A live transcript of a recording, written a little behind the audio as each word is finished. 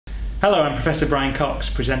Hello, I'm Professor Brian Cox,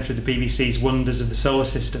 presenter of the BBC's Wonders of the Solar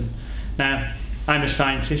System. Now, I'm a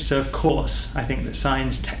scientist, so of course I think that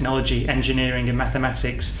science, technology, engineering and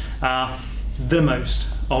mathematics are the most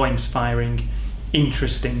awe-inspiring,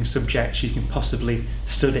 interesting subjects you can possibly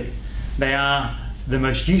study. They are the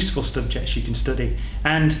most useful subjects you can study,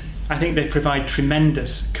 and I think they provide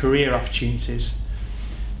tremendous career opportunities.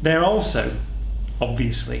 They're also,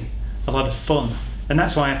 obviously, a lot of fun. And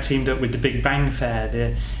that's why I've teamed up with the Big Bang Fair,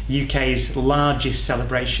 the UK's largest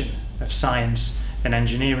celebration of science and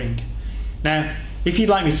engineering. Now, if you'd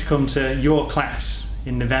like me to come to your class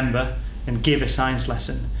in November and give a science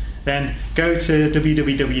lesson, then go to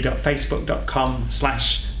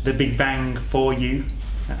www.facebook.com/thebigbang4u,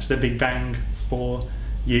 that's the Big Bang for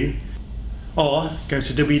you, or go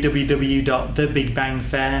to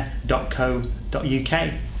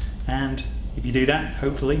www.thebigbangfair.co.uk, and if you do that,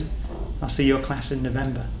 hopefully I'll see your class in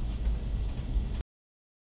November.